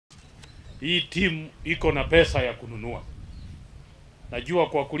hii timu iko na pesa ya kununua. Najua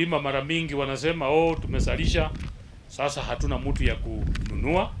kwa kulima mara mingi wanasema tumesalisha, sasa hatuna mtu ya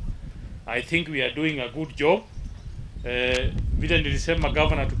kununua. I think we are doing a good job. Vile nilisema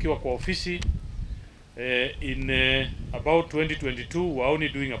governor tukiwa kwa ofisi, in about 2022 we are only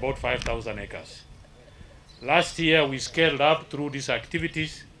doing about 5,000 acres. Last year we scaled up through these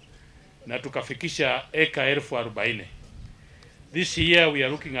activities na tukafikisha eka 40,000. This year we are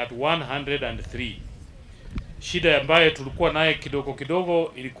looking at 103. Shida ambayo tulikuwa naye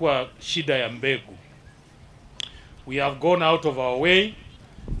kidogo ilikuwa shida ya mbegu. We have gone out of our way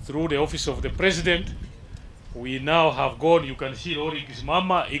through the office of the president. We now have gone, you can see lori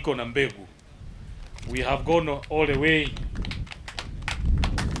kisimama iko na mbegu. We have gone all the way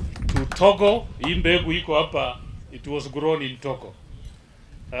to Togo. Hii mbegu iko hapa, it was grown in Togo.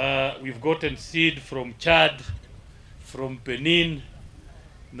 We've gotten seed from Chad, from Benin,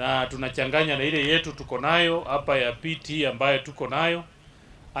 na tunachanganya na ile yetu tuko nayo hapa ya PT ambayo tuko nayo,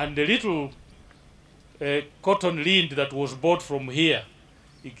 and the little cotton lind that was bought from here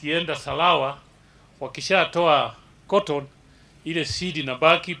ikienda Salawa, wakishatoa cotton ile seed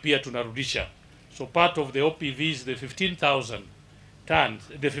inabaki pia tunarudisha. So part of the OPVs, the 15,000 tons,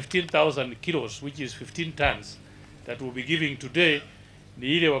 the 15,000 kilos, which is 15 tons that we'll be giving today, ni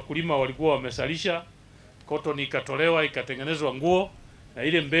ile wakulima walikuwa wamesalisha, cotton ikatolewa ikatengenezwa nguo, na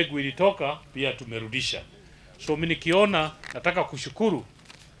ile mbegu ilitoka pia tumerudisha. So mimi nikiona, nataka kushukuru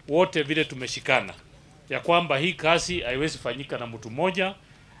wote vile tumeshikana, ya kwamba hii kazi haiwezi fanyika na mtu mmoja,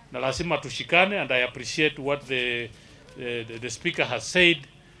 na lazima tushikane. And I appreciate what the speaker has said.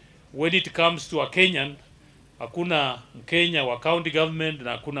 When it comes to a Kenyan, hakuna Mkenya wa county government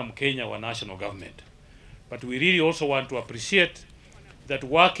na hakuna Mkenya wa national government. But we really also want to appreciate that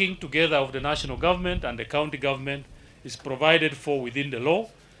working together of the national government and the county government is provided for within the law,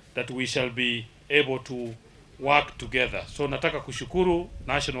 that we shall be able to work together. So nataka kushukuru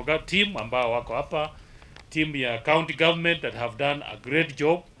national team ambao wako hapa, team ya county government that have done a great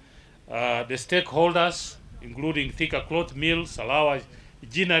job, the stakeholders including Thika Cloth Mill, Salawa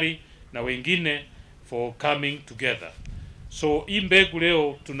Ginnery na wengine for coming together. So hii mbegu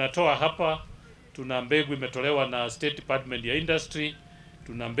leo tunatoa hapa, tuna mbegu imetolewa na State Department ya Industry,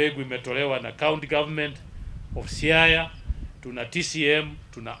 tuna mbegu imetolewa na county government of Siaya, tuna TCM,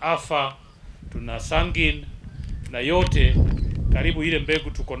 tuna AFA, tuna Sangin, na yote karibu ile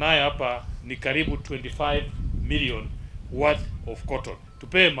mbegu tuko nayo hapa ni karibu 25 million worth of cotton.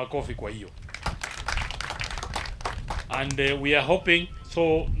 Tupe makofi kwa hiyo. And we are hoping,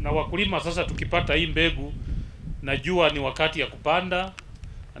 so na wakulima sasa tukipata hii mbegu, najua ni wakati ya kupanda,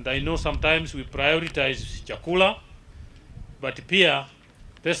 and I know sometimes we prioritize chakula, but pia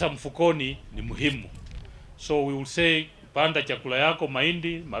pesa mfukoni ni muhimu. So we will say panda chakula yako,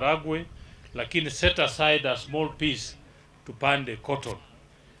 mahindi, maragwe, lakini set aside a small piece tupande cotton.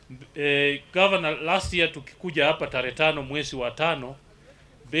 Governor, last year tukikuja hapa tarehe 5 mwezi wa 5,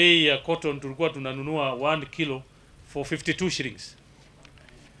 bei ya cotton tulikuwa tunanunua 1 kilo for 52 shillings.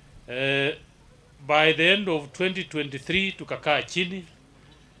 By the end of 2023 tukakaa chini,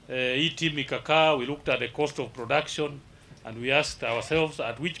 hii team ikakaa, we looked at the cost of production and we asked ourselves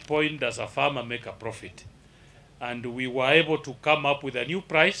at which point does a farmer make a profit, and we were able to come up with a new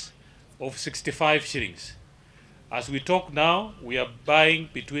price of 65 shillings. As we talk now, we are buying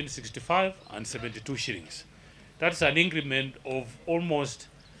between 65 and 72 shillings. That's an increment of almost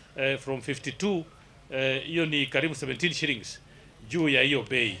from 52, hiyo ni karibu 17 shillings juu ya hiyo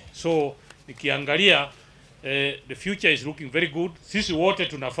bei. So nikiangalia, the future is looking very good. Sisi wote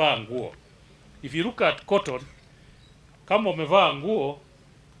tunavaa nguo. If you look at cotton, kama umevaa nguo,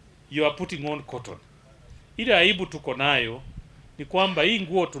 you are putting on cotton. Ile aibu tuko nayo ni kwamba hii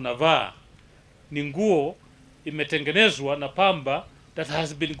nguo tunavaa ni nguo imetengenezwa na pamba that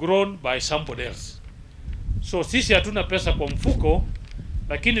has been grown by somebody else. So sisi hatuna pesa kwa mfuko,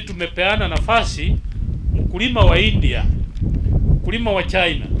 lakini tumepeana nafasi mkulima wa India, mkulima wa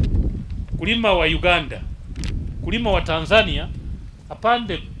China, mkulima wa Uganda, mkulima wa Tanzania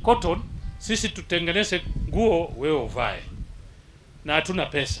apande cotton, sisi tutengeneze nguo wewe uvae, na hatuna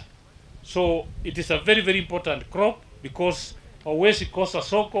pesa. So it is a very very important crop, because hauwezi kosa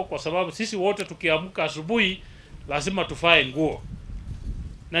soko, kwa sababu sisi wote tukiamka asubuhi lazima tufae nguo,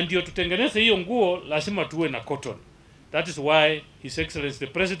 na ndio tutengeneze hiyo nguo lazima tuwe na cotton. That is why His Excellency the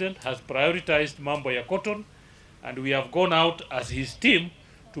President has prioritized mambo ya cotton, and we have gone out as his team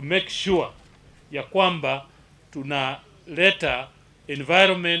to make sure ya kwamba tunaleta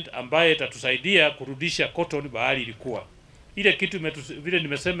environment ambaye itatusaidia kurudisha cotton bahali ilikuwa. Ile kitu vile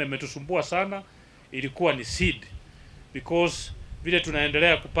nimesema imetusumbua sana ilikuwa ni seed, because vile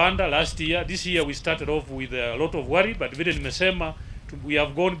tunaendelea kupanda. This year we started off with a lot of worry, but vile nimesema we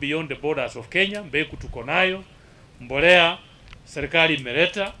have gone beyond the borders of Kenya. Mbegu tuko nayo, mbolea serikali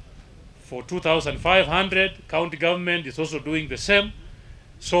imeleta for 2,500. County government is also doing the same.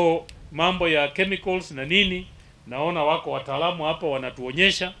 So mambo ya chemicals na nini, naona wako wataalamu hapa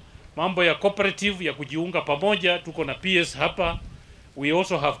wanatuonyesha. Mambo ya cooperative ya kujiunga pamoja, tuko na PS hapa. We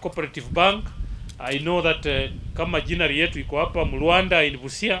also have cooperative bank. I know that kama jinari yetu iko hapa Mluanda in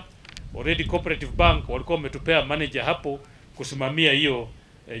Busia, already cooperative bank walikuwa wametupea manager hapo kusimamia hiyo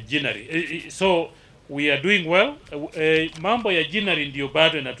jinari. So we are doing well. Mambo ya jinari ndio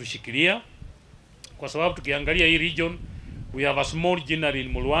bado inatushikilia, kwa sababu tukiangalia hii region we have a small jinari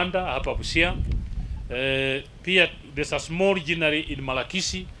in Mluanda hapa Busia. Pia there's a small jinari in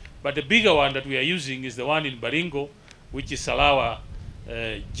Malakisi, but the bigger one that we are using is the one in Baringo, which is Salawa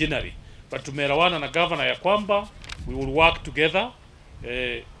jinari. But tumerawana na governor ya kwamba we will work together.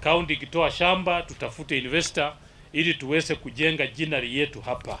 County ikitoa shamba tutafute investor ili tuweze kujenga jinari yetu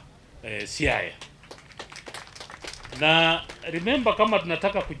hapa Siaya. Na remember, kama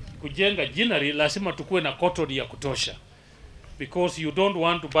tunataka kujenga jinari lazima tukue na cotton ya kutosha, because you don't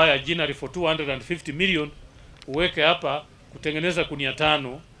want to buy a jinari for 250 million uweke hapa kutengeneza kunia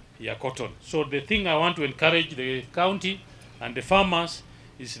 5 ya cotton. So the thing I want to encourage the county and the farmers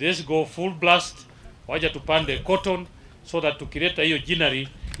is let's go full blast, waja tupande cotton so that tukileta hiyo jinari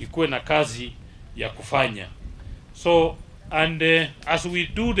ikuwe na kazi ya kufanya. So and as we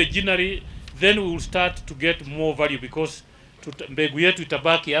do the jinari, then we will start to get more value, because mbegu yetu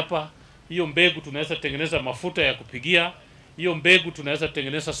itabaki hapa. Hiyo mbegu tunaweza tengeneza mafuta ya kupigia, hiyo mbegu tunaweza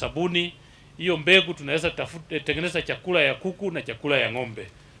tengeneza sabuni, hiyo mbegu tunaweza tengeneza chakula ya kuku na chakula ya ng'ombe.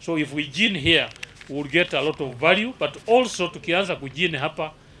 So if we gin here, we will get a lot of value. But also tukianza kujine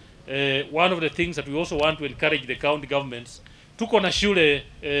hapa, one of the things that we also want to encourage the county governments, tuko na shule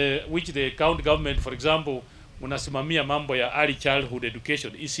which the county government, for example, munasimamia mambo ya early childhood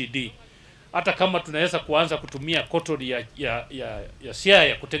education, ECD. Hata kama tunaweza kuanza kutumia cotton ya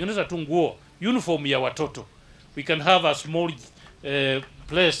Siaya kutengeneza tu nguo, uniform ya watoto, we can have a small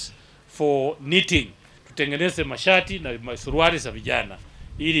place for knitting, tutengeneze mashati na suruali za vijana,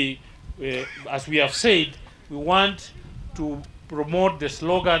 ili as we have said, we want to promote the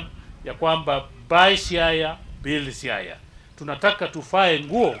slogan ya kwamba buy Siaya, build Siaya. Tunataka tufae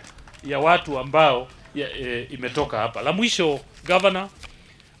nguo ya watu ambao imetoka hapa. La mwisho, Governor,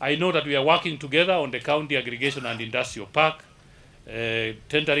 I know that we are working together on the county aggregation and industrial park.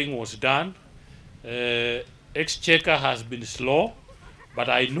 Tendering was done. Exchequer has been slow, but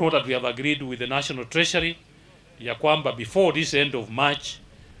I know that we have agreed with the National Treasury ya kwamba before this end of March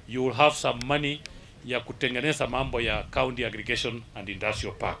you will have some money ya kutengeneza mambo ya county aggregation and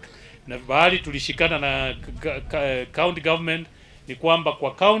industrial park. Na bahali tulishikana na county government ni kwamba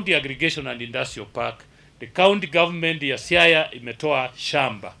kwa county aggregation and industrial park, the county government ya Siaya imetoa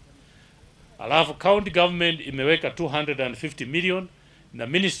shamba, alafu county government imeweka 250 million, na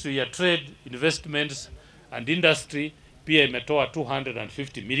Ministry ya Trade, Investments and Industry pia imetoa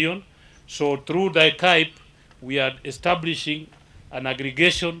 250 million. So through the CAIP we are establishing an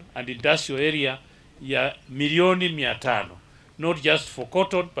aggregation and industrial area ya milioni 500, not just for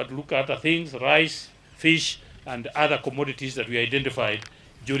cotton, but look at other things, rice, fish and other commodities that we identified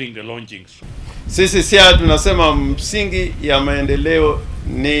during the launchings. Sisi Siaya tunasema msingi ya maendeleo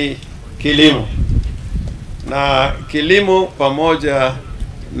ni kilimo, na kilimo pamoja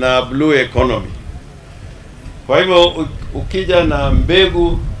na blue economy. Kwa hivyo ukija na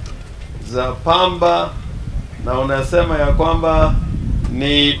mbegu za pamba na unasema ya kwamba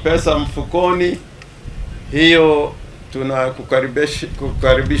ni pesa mfukoni, hiyo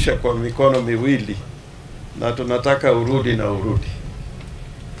tunakukaribisha kwa mikono miwili, na tunataka urudi.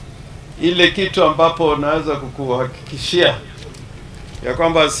 Ile kitu ambapo naweza kukuhakikishia ya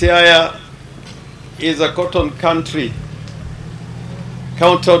kwamba Siaya is a cotton country,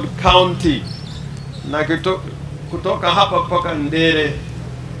 cotton county, na kutoka hapa mpaka Ndere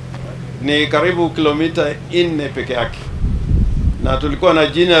ni karibu kilomita 4 peke yake, na tulikuwa na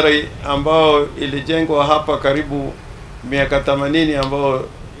jinari ambao ilijengwa hapa karibu miaka 80 ambao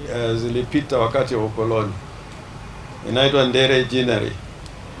zilipita wakati wa ukoloni, inaitwa Ndere Jinari.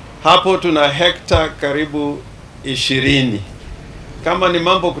 Hapo tuna hekta karibu 20. Kama ni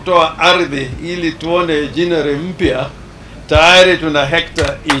mambo kutoa ardhi ili tuone jinari mpya, tayari tuna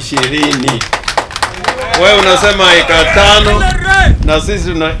hekta 20. Wewe unasema eka 5 na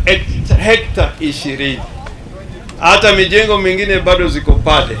sisi tuna hekta 20. Hata mijengo mingine bado ziko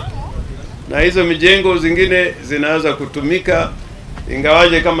pale, na hizo mijengo zingine zinaweza kutumika,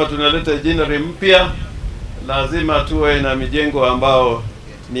 ingawaje kama tunaleta jinari mpya lazima tuwe na mijengo ambao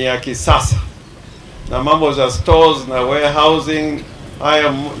ni ya kisasa, na mambo za stores na warehousing,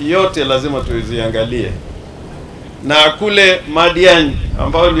 haya yote lazima tuziangalie. Na kule Madiani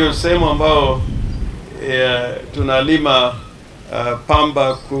ambao ndio sehemu ambao tunalima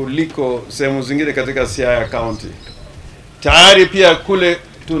pamba kuliko sehemu zingine katika Siaya County, tayari pia kule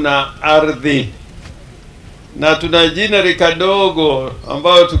tuna ardhi na tuna jinari kadogo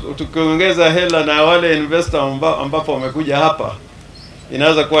ambao tukiongeza hela na wale investor ambapo wamekuja hapa,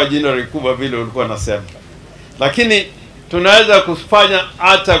 inaweza kuwa jinari kubwa vile ulikuwa nasema, lakini tunaweza kufanya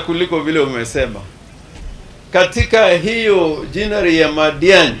hata kuliko vile umesema. Katika hiyo jinari ya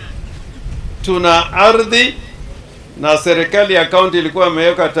Madiani tuna ardhi, na serikali ya county ilikuwa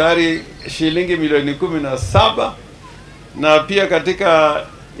imeweka tayari shilingi milioni 17, na pia katika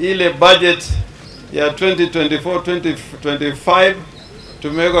ile budget ya 2024-2025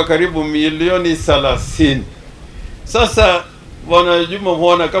 tumeweka karibu milioni 30. Sasa Bwana Juma,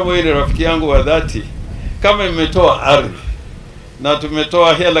 muona kama yeye ni rafiki yangu wa dhati, kama imetoa ardhi na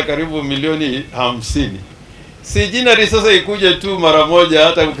tumetoa hela karibu milioni 50, si jinari sasa ikuje tu mara moja,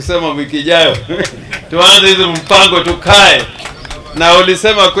 hata ukisema wiki ijayo tuanze hizo mpango tukae. Na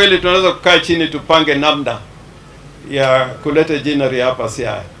ulisema kweli tunaweza kukaa chini tupange namna ya kuleta jinari hapa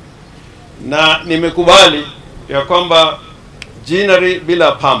Siaya, na nimekubali ya kwamba jinari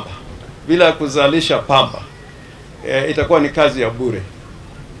bila pamba, bila kuzalisha pamba, itakuwa ni kazi ya bure.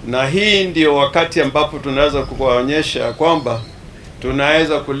 Na hii ndio wakati ambapo tunaweza kuwaonyesha kwamba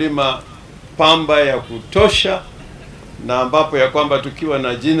tunaweza kulima pamba ya kutosha, na ambapo ya kwamba tukiwa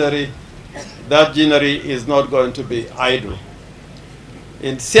na jinari, that jinari is not going to be idle.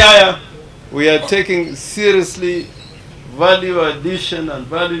 In Siaya, we are taking seriously value addition and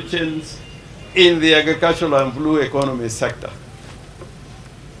value chains in the agricultural and blue economy sector.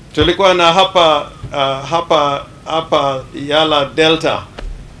 Tulikuwa na hapa Yala Delta,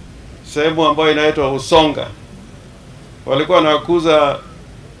 sehemu ambayo inaitwa Usonga, walikuwa wanakuza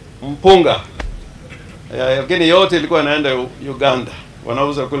mpunga, lakini yote ilikuwa inaenda Uganda,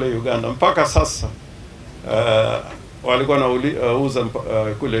 wanauza kule Uganda. Mpaka sasa walikuwa wanauza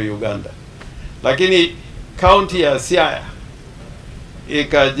kule Uganda, lakini county ya Siaya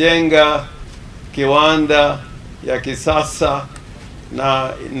ikajenga kiwanda ya kisasa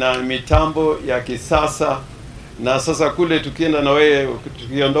na mitambo ya kisasa, na sasa kule tukienda na wewe,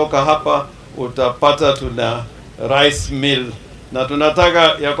 tukiondoka hapa utapata tuna rice mill, na tunataka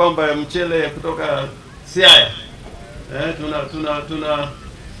ya kwamba mchele kutoka Siaya,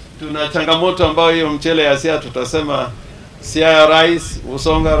 tuna changamoto ambayo hiyo mchele ya Siaya tutasema Siaya rice,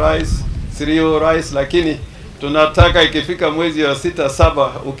 Usonga rice, Sirio rice, lakini tunataka ikifika mwezi wa 6-7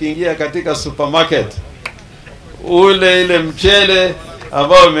 ukiingia katika supermarket ile mchele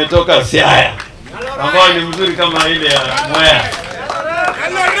ambao umetoka Siaya, ambao ni mzuri kama ile ya Mwea.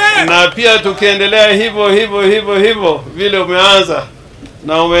 Na pia tukiendelea hivyo vile umeanza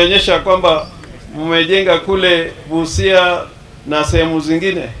na umeonyesha kwamba mmejenga kule Busia na sehemu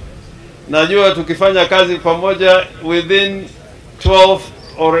zingine, najua tukifanya kazi pamoja within 12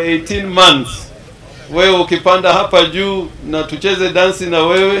 or 18 months, wewe ukipanda hapa juu na tucheze dansi na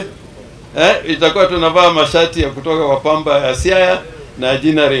wewe, itakuwa tunavaa mashati ya kutoka kwa pamba ya Siaya na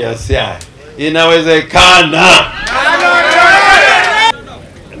jinari ya Siaya. Inawezekana.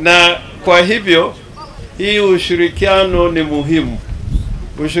 Na kwa hivyo hii ushirikiano ni muhimu.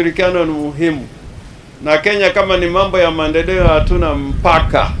 Ushirikiano ni muhimu. Na Kenya kama ni mambo ya maendeleo hatuna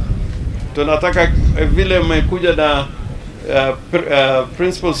mpaka. Tunataka vile umekuja na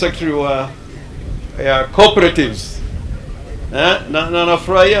principal secretary wa cooperatives. Na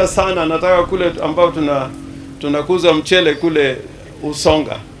nafurahia sana, nataka kule ambao tunakuza mchele kule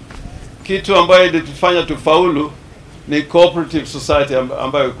Usonga. Kitu ambayo ilitufanya tufaulu ni cooperative society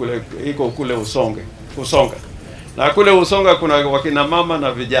ambayo iko kule Usonga. Na kule Usonga kuna wakina mama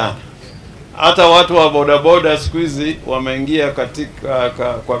na vijana. Hata watu wa bodaboda siku hizi wameingia katika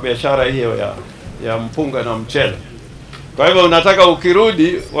kwa biashara hiyo ya mpunga na mchele. Kwa hivyo unataka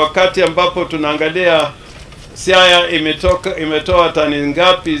ukirudi wakati ambapo tunaangalia Siaya imetoa tani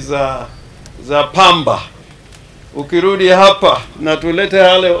ngapi za pamba, ukirudi hapa na tulete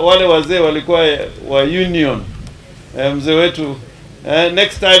wale wazee walikuwa wa union, mzee wetu,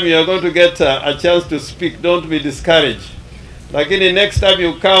 next time you are going to get a chance to speak, don't be discouraged. Lakini next time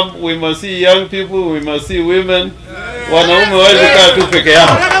you come, we must see young people, we must see women. Wanaume waweze kaa tu peke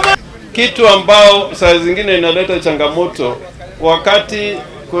yao. Kitu ambao saa zingine inaleta changamoto,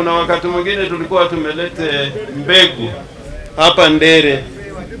 kuna wakati mwingine tulikuwa tumelete mbegu hapa Ndere,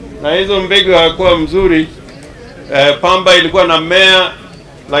 na hizo mbegu haikuwa mzuri. Pamba ilikuwa na mea,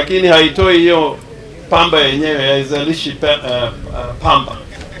 lakini haitoi pamba yenyewe haizalishi pamba.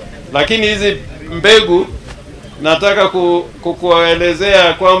 Lakini hizi mbegu nataka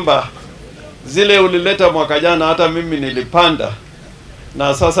kukuelezea kwamba zile ulileta mwaka jana hata mimi nilipanda,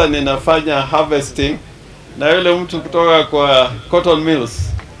 na sasa ninafanya harvesting na yule mtu kutoka kwa cotton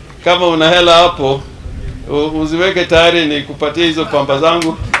mills. Kama una hela hapo uziweke tayari ni kupatia hizo pamba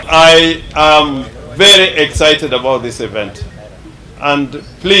zangu. I am very excited about this event, and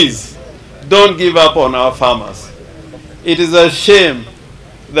please don't give up on our farmers. It is a shame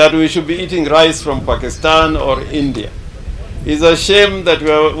that we should be eating rice from Pakistan or India. It's a shame that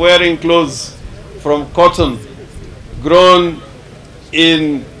we are wearing clothes from cotton grown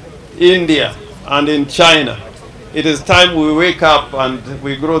in India and in China. It is time we wake up and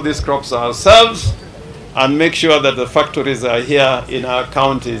we grow these crops ourselves and make sure that the factories are here in our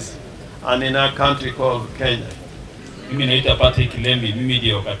counties and in our country called Kenya. Mimi naitwa Patrick Lembi, mimi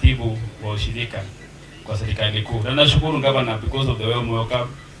ndio katibu wa ushirika kwa serikali kuu. Na nashukuru gavana because of the warm welcome.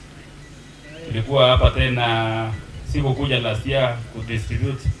 Tulikuwa hapa tena sikukuja last year ku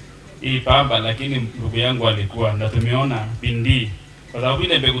distribute hii pamba, lakini ndugu yangu alikuwa, na tumeona bindi kwa sababu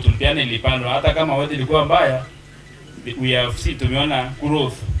ile mbegu tulipiana ilipandwa hata kama weather ilikuwa mbaya. We have seen, tumeona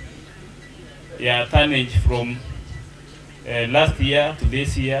growth ya tonnage from last year to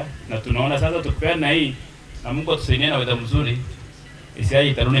this year, na tunaona sasa tukipeana hii na Mungu atusaidie na weather mzuri, Siaya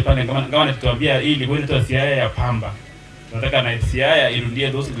itarudi pale kama anatuambia hii ilikuwa inaitwa Siaya ya pamba. Tunataka na Siaya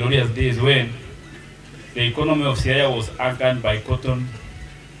irudie those glorious days when the economy of Siaya was anchored by cotton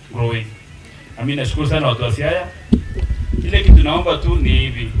growing. Mimi nashukuru sana watu wa Siaya. Ile kitu naomba tu ni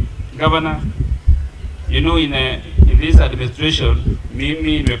hivi, governor, you know, in this administration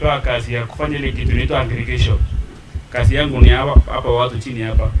mimi nimepewa kazi ya kufanya ile kitu inaitwa aggregation. Kazi yangu ni hapa watu chini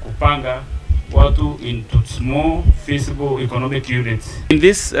hapa kupanga watu into small feasible economic units. In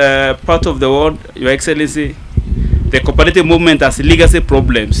this part of the world, Your Excellency, the cooperative movement has legacy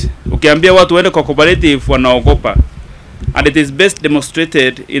problems. Ukiambia watu waende kwa cooperative wanaogopa, and it is best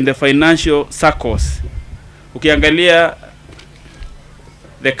demonstrated in the financial circles. Ukiangalia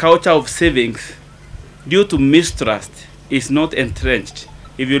the culture of savings due to mistrust is not entrenched.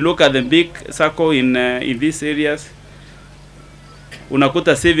 If you look at the big circle in these areas,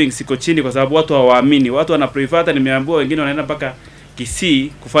 unakuta savings iko chini kwa sababu watu hawaamini. Watu wanaprefer, nimeambiwa wengine wanaenda mpaka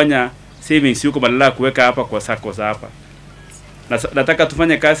Kisii kufanya savings huko badala kuweka hapa kwa circles hapa. Nataka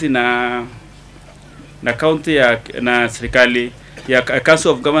tufanye kazi na county na serikali ya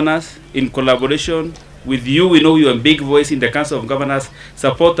Council of Governors in collaboration with you. We know you are a big voice in the Council of Governors.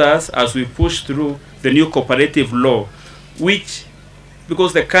 Support us as we push through the new cooperative law, which,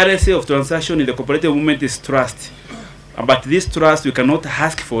 because the currency of transaction in the cooperative movement is trust. But this trust, we cannot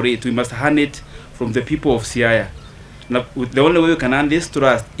ask for it. We must earn it from the people of Siaya. Now, the only way we can earn this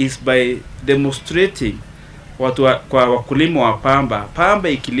trust is by demonstrating kwa wakulima wa pamba. Pamba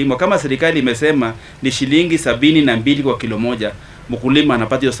ikilimwa kama serikali imesema ni shilingi 72 kwa kilo moja, mkulima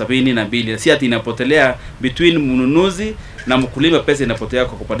anapata hiyo 72. Si ati inapotelea between mnunuzi na mkulima, pesa inapotea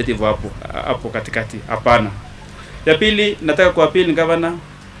kwa cooperative hapo katikati. Hapana. Ya pili, nataka kuapili governor,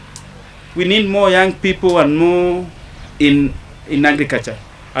 we need more young people and more in agriculture,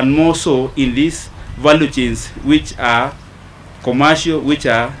 and more so in these value chains which are commercial, which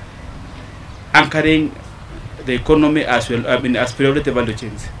are anchoring the economy as well, as priority value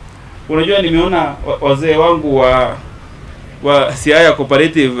chains. Unajua, nimeona wazee wangu wa Siaya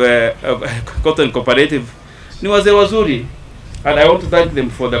cooperative, cotton cooperative, ni wazee wazuri, and I want to thank them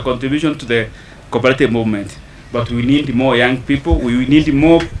for their contribution to the cooperative movement. But we need more young people. We need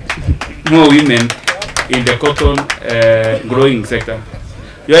more women in the cotton growing sector.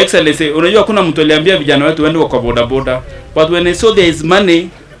 Your Excellency, unajua kuna mtu aliambia vijana wetu waende kwa boda boda, but when they saw there is money,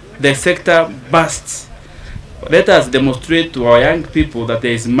 the sector bursts. Let us demonstrate to our young people that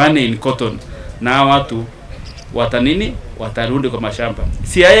there is money in cotton. Na watu watarudi kwa mashamba.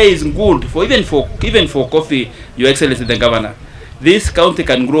 Siaya is good for even for coffee, Your Excellency the Governor. This county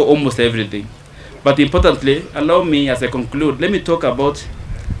can grow almost everything. But importantly, allow me as I conclude, let me talk about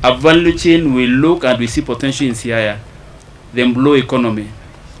a value chain we look and we see potential in Siaya, the blue economy.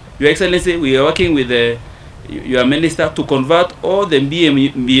 Your Excellency, we are working with your minister to convert all the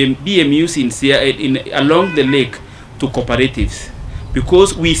BMUs in Siaya along the lake to cooperatives,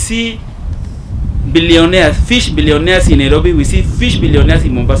 because we see billionaires, fish billionaires in Nairobi, we see fish billionaires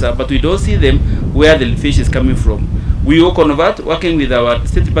in Mombasa, but we don't see them where the fish is coming from. We will convert, working with our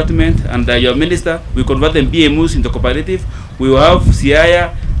State Department and your minister, we convert the BMUs into cooperative. We will have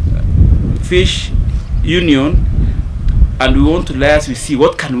Siaya Fish Union, and we want to let us see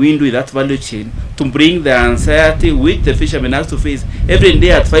what can we do with that value chain to to bring the anxiety which the fisherman has to face every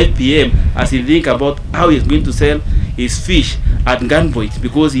day at 5 p.m. as he think about how he's going to sell his fish at gunpoint,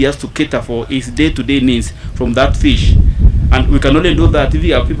 because he has to cater for his day-to-day needs from that fish. And we can only do that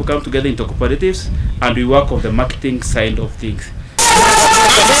if our people come together into cooperatives and we work on the marketing side of things.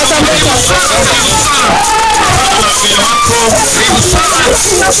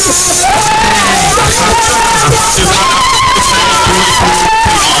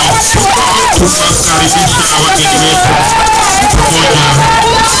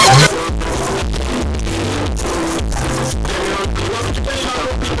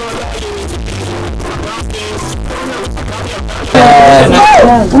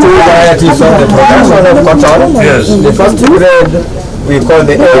 Two varieties of the production of cotton. Yes. The first grade we call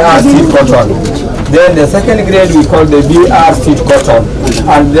the AR seed cotton. Then the second grade we call the BR seed cotton.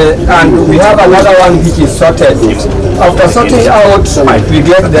 And we have another one which is sorted. After sorting out, we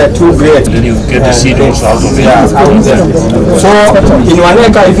get the two grades. Then you get the seed also out of it. Yeah, so in 1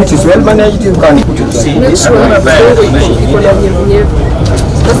 acre, if it is well managed, you can put it seed.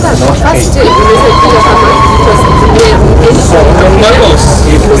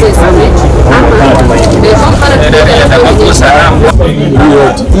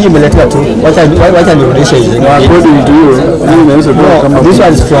 Hii imeletwa tu. Wacha nionyeshe hizi. This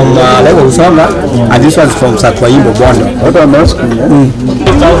one is from Lego Usonga and this one is from Sakwaimbo Bondo. What am I asking?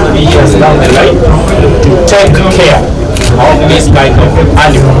 2,000 years down the line to take care of this kind of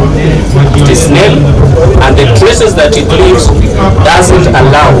animal. It is snail, and the traces that it leaves doesn't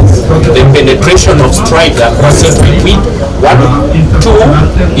allow the penetration of strider process between 1, 2,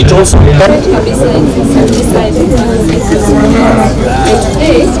 it also the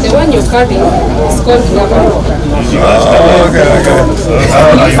one you're carrying is called Gabaro.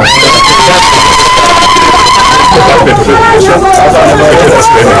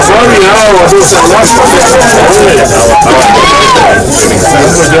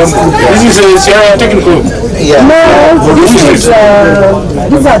 This is a technical. Yeah. No, these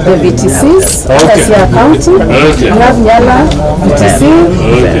are the VTCs. Okay. Siaya County. Okay. We have Nyala VTC.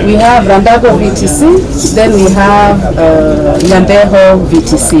 We have Randago VTC. Then we have Nyambeho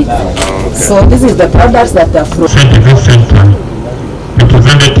VTC. So this is the products that are from. Scientific Center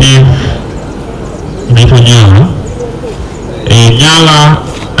representative Nyala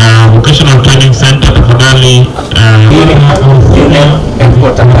Vocational Training Center tafadhali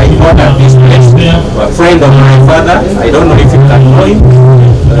a friend of my father, I don't know if you can know him,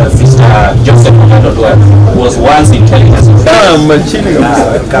 Mr. Joseph was once in intelligence.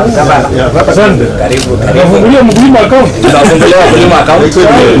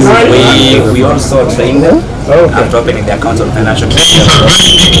 We also train them and opening the accounts on financial. It's a very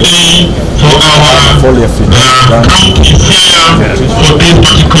big day for our county here for this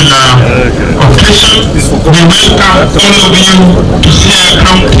particular occasion. We welcome all of you to Siaya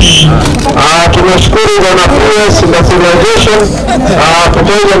County. Tunashukuru bwana PS Industrialization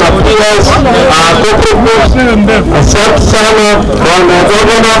pamoja na PS corporate. Asante sana bwana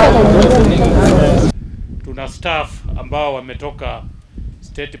governor. Tuna staff ambao wametoka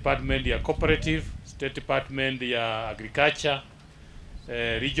State Department ya Cooperative, State Department ya Agriculture,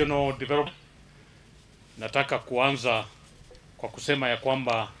 Regional Development. Nataka kuanza kwa kusema ya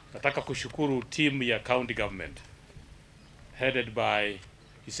kwamba nataka kushukuru team ya County Government headed by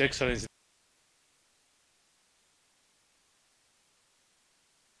His Excellency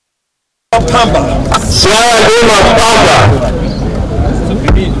Pamba. Siaya lima Pamba.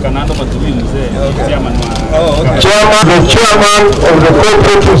 Chairman, the chairman of the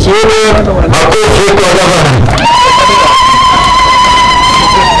Cooperatives Union,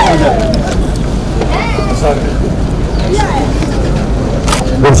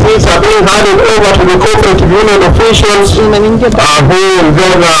 the things are being handed over to the Cooperative Union officials who will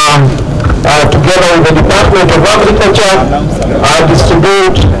then, together with the Department of Agriculture,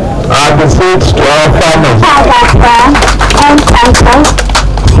 distribute the seeds to our farmers.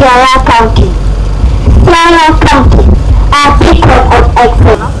 Siaya County. Siaya County are people of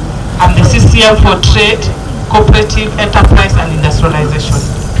excellence. And the CCM for Trade, Cooperative, Enterprise and Industrialization.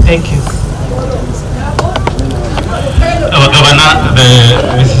 Thank you. Our Governor, the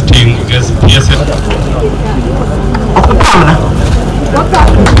visiting guest, PSF.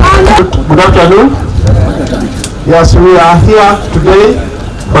 Good afternoon. Yes, we are here today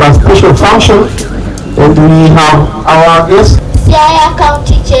for a special function, and we have our guest. Siaya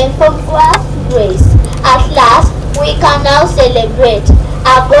County chain from grace. At last, we can now celebrate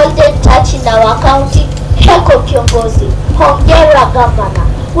a golden touch in our county. Heko Kiongozi, Hongera Governor.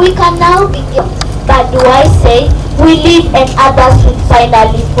 We can now begin. But do I say we live and others will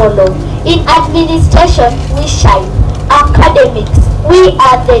finally follow? In administration, we shine. Academics, we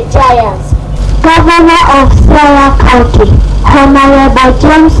are the giants. Governor of Siaya County, Honorable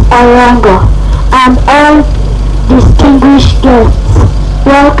James Orengo, and all distinguished guests,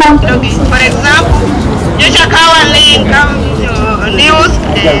 welcome. For example, Joshua Kawali news,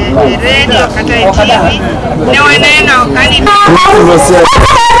 radio, TV,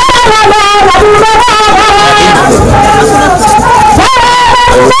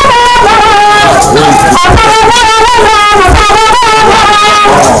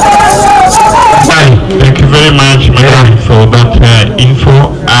 Thank you very much, Madam, for that info.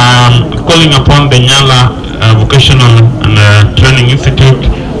 Calling upon the Nyala Vocational and Training Institute,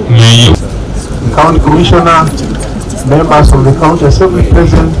 the County Commissioner, members of the County Assembly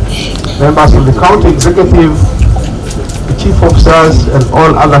present, members of the County Executive, the Chief Officers, and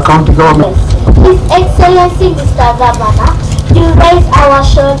all other county government. His Excellency Mr. Governor, you raise our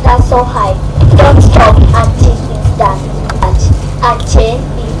shoulders so high. Don't stop until it's done. And change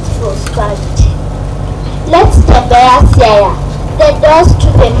its prosperity. Let's tembea Siaya. The doors to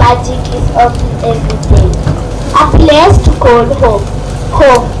the magic is open every day. A place to call home.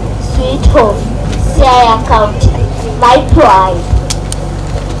 Home, sweet home. Siaya County, my pride.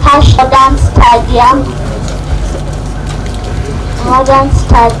 Modern stadium. Modern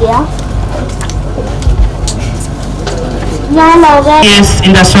stadium. Yes,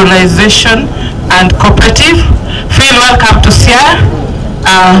 industrialization and cooperative. Feel welcome to Siaya.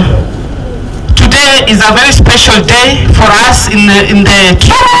 Today is a very special day for us in the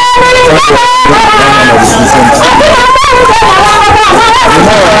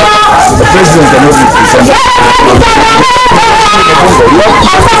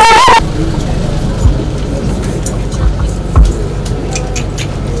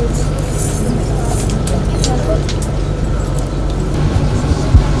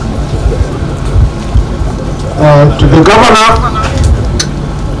To the governor,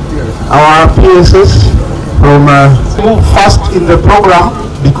 our PSS from move fast in the program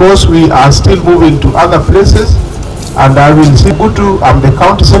because we are still moving to other places, and I will see Butu. I'm the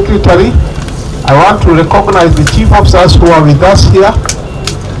county secretary. I want to recognize the chief officers who are with us here.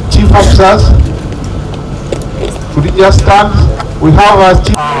 Chief officers, could you just stand? We have a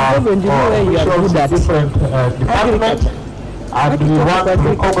chief officials in different departments, and we want to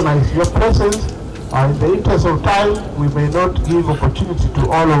recognize your presence. In the interest of time, we may not give opportunity to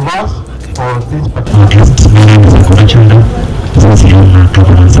all of us for this particular. My name is Akurachanda. This is the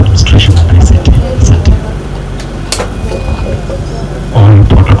Governance Administration of ICT. All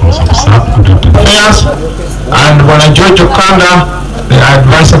protocols of SAP, affairs, and Bwana George Okanda, the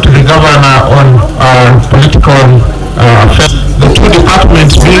advisor to the governor on political affairs. The two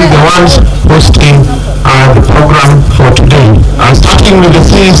departments being the ones hosting the program for today. Starting with the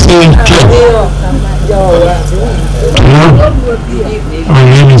CEC club. My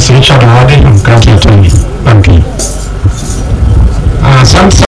name is Richard Wade from County Attorney. Thank you.